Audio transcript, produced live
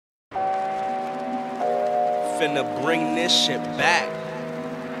finna bring this shit back.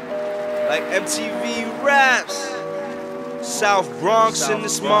 Like MTV Raps. South Bronx in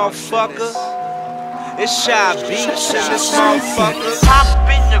this motherfucker. It's Shy Beach in this motherfucker.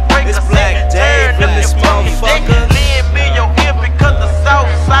 It's Black Dave in this motherfucker. New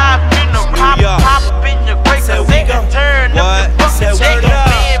York. Said we gon' what? Said we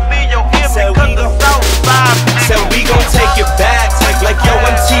gon' Said we gon' take it back. Like yo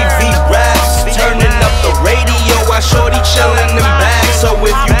MTV Raps. Turning up the radio while shorty chillin' in back. So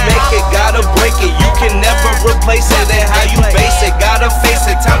if you make it, gotta break it. You can never replace it. And how you base it, gotta face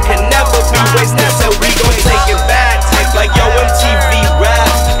it. Time can never be wasted. So we gon' take it back. Like yo MTV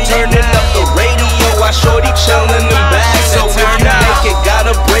Raps. Turning up the radio while shorty chillin' in back. So if you make it,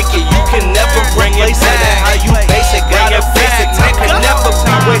 gotta break it. You can never replace it. And how you base it, gotta face it. Time can never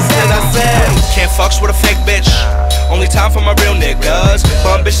be wasted. I said can't fucks with a fake bitch. Only time for my real niggas.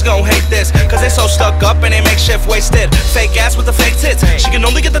 Bum bitches gon' hate this, cause they so stuck up and they make shift wasted. Fake ass with the fake tits. She can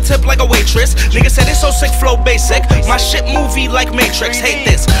only get the tip like a waitress. Niggas say they so sick, flow basic. My shit movie like Matrix. Hate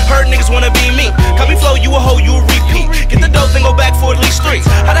this. Heard niggas wanna be me. Cut me flow, you a hoe, you a repeat. Get the dope, then go back for at least 3.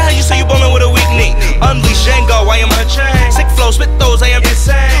 How the hell you say you ballin' with a weak knee? Unleash Django, I am a chain. Sick flow, spit those, I am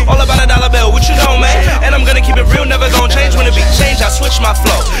insane. All about a dollar bill, what you know, man? And I'm gonna keep it real, never gon' change. When it be change, I switch my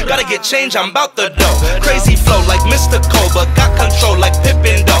flow. Gotta get change, I'm bout the dough. Crazy flow like Mr. Cobra, got control like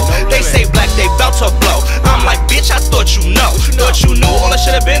Pippin though. They say Black, they bout to blow. I'm like, bitch, I thought you know. Thought you knew all I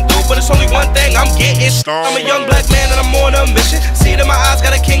should've been through, but it's only one thing, I'm getting I'm a young black man and I'm on a mission. See it in my eyes,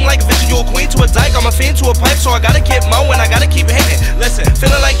 got a king like vision. You a queen to a dyke, I'm a fiend to a pipe, so I gotta keep mowing, I gotta keep hitting. Listen,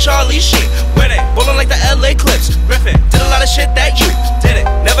 feeling like Charlie Sheen, winning, ballin' like the LA Clips, Griffin. Did a lot of shit that you did it,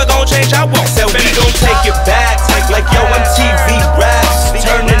 never gon' change, I won't. Said we gon' take it back, like yo MTV Raps.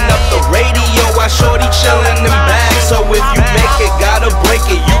 Turning up the radio while shorty chillin' in back. So if you make it, gotta break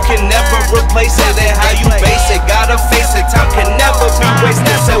it. You can never replace it. And how you base it, gotta face it. Time can never be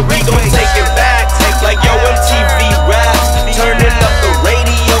wasted. So we gon' take it back, like yo MTV Raps. Turning up the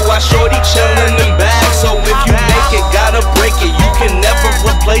radio while shorty chillin' in back. So if you make it, gotta break it. You can never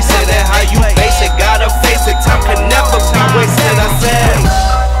replace it. And how you base it, gotta face it. Time can never be wasted. I said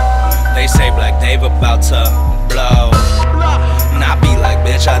they say Black Dave about to blow. Not be like,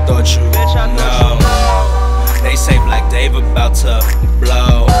 bitch, I thought you know. They say Black Dave about to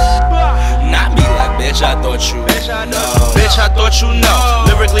blow. Not be like, bitch, I thought you know. Bitch, I thought you know.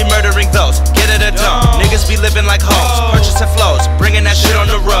 Lyrically murdering those, get it or don't. Niggas be living like hoes, purchasing flows, bringing that shit on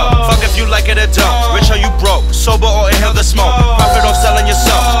the road. Fuck if you like it or don't. Rich or you broke, sober or inhale the smoke. Profit off selling your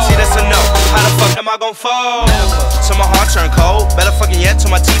soul. See, that's a no. How the fuck am I gon' fold? Till my heart turn cold. Better fucking yet till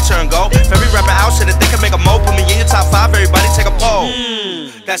my teeth turn gold. If every rapper out said that they can make a mo, put me in your top 5, everybody take a poll.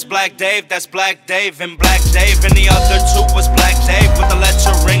 That's Black Dave, that's Black Dave, and Black Dave, and the other 2 was Black Dave with the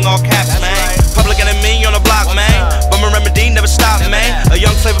lettering all caps, man. Public enemy on the block, man. Bummer remedy never stop, man. A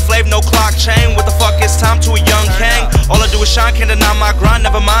young Flavor Flav, no clock chain. What the fuck is time to a young king? All I do is shine, can't deny my grind.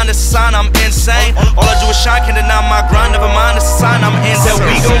 Never mind, it's a sign I'm insane. All I do is shine, can't deny my grind. Never mind, it's a sign I'm insane. So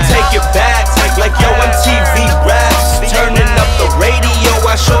we gon' take it back, like yo MTV Raps. Turning up the radio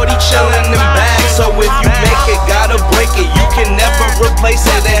while shorty chillin' in back. So if you make it, gotta break it. You can never replace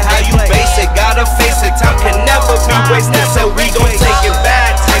it. And how you base it, gotta face